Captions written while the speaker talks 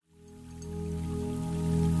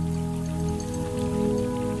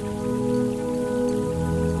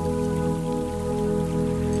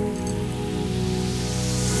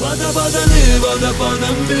Водопадами,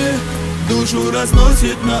 водопадами душу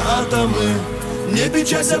разносит на атомы. Не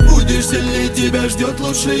печалься, будешь сильней, тебя ждет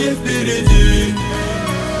лучшее впереди.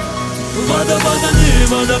 Водопадами,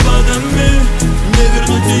 водопадами не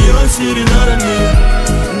вернуть ее серенадами.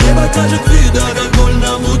 Не покажет вида, как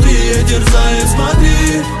больно внутри терзает,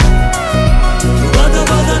 смотри.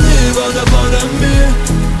 Водопадами, водопадами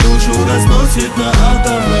душу разносит на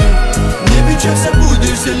атомы. Не печалься,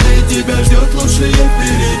 будешь сильней, тебя ждет лучшее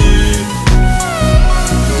впереди.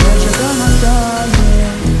 Держит намотание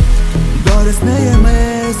горестные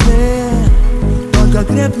мысли, только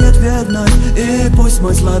крепнет верность, и пусть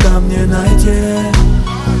смысла дам не найти.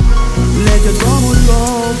 Летит в омут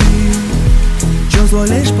голубей, чувство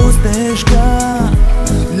лишь пустышка.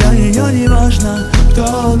 Для нее не важно,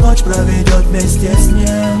 кто ночь проведет вместе с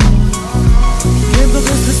ним. Гибнут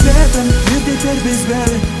мысли светом, мир теперь без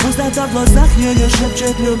веры. Пустота в глазах ее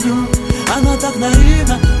шепчет люблю. Она так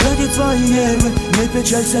наивна, тратит свои нервы. Не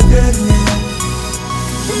печалься, верь мне.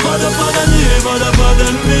 Водопадами,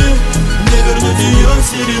 водопадами не вернуть ее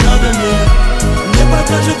серенадами. Не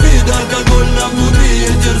покажет вида, как больно внутри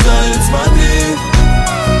терзает, смотри.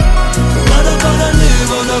 Водопадами,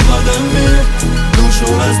 водопадами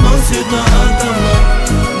душу разносит на атомы.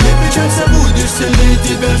 Не печалься, будешь сильней,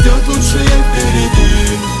 тебя ждет лучшее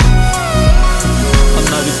впереди.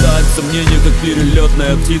 Она витает в сомнениях, как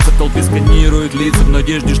перелетная птица. В толпе сканирует лица в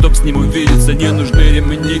надежде, чтоб с ним увидеться. Не нужны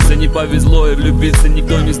ремниться, не повезло и влюбиться.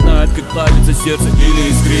 Никто не знает, как плавится сердце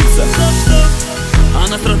или искрится.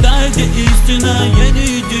 Она страдает, где истина, я не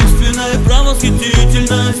единственная,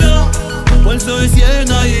 правосхитительность. Пользуюсь ею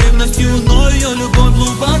наивностью, но ее любовь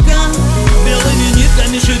глубока. Белыми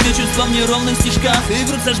нитками шитые чувства в неровных стежках. И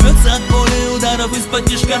грудь сожмется от боли ударов из-под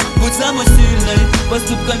тишка. Будь самой сильной,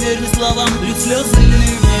 поступкам верь словам, лить слезы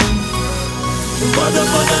ливнем.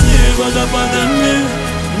 Водопадами, водопадами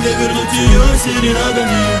не вернуть ее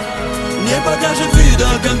серенадами. Не покажет вида,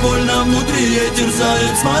 как больно внутри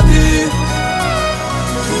терзает, смотри.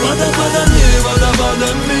 Водопадами,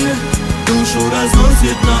 водопадами душу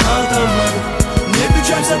разносит на атомы. Не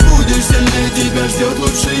печалься, будешь сильней, тебя ждет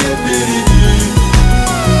лучшее впереди.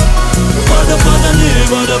 Водопадами,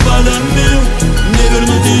 водопадами не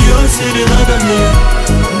вернуть ее серенадами.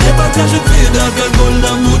 Не покажет вида, как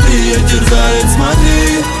больно внутри терзает,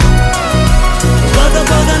 смотри.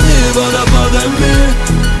 Водопадами, водопадами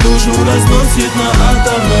душу разносит на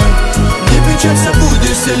атомы. Не печалься,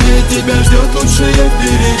 будешь сильней, тебя ждет лучшее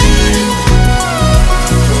впереди.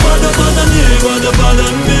 Водопадами,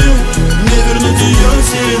 водопадами не вернуть ее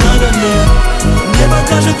серенадами. Не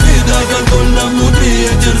покажет вида, как больно внутри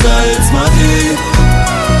терзает, смотри.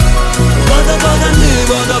 Водопадами,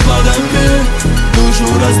 водопадами душу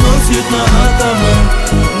разносит на атомы.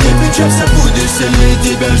 Не печалься, будешь сильней,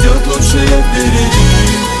 тебя ждет лучшее впереди.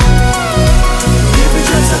 Не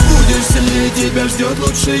печалься, будешь сильней, тебя ждет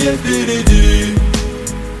лучшее впереди.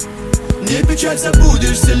 Не печалься,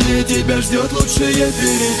 будешь сильней, тебя ждет лучшее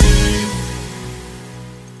впереди.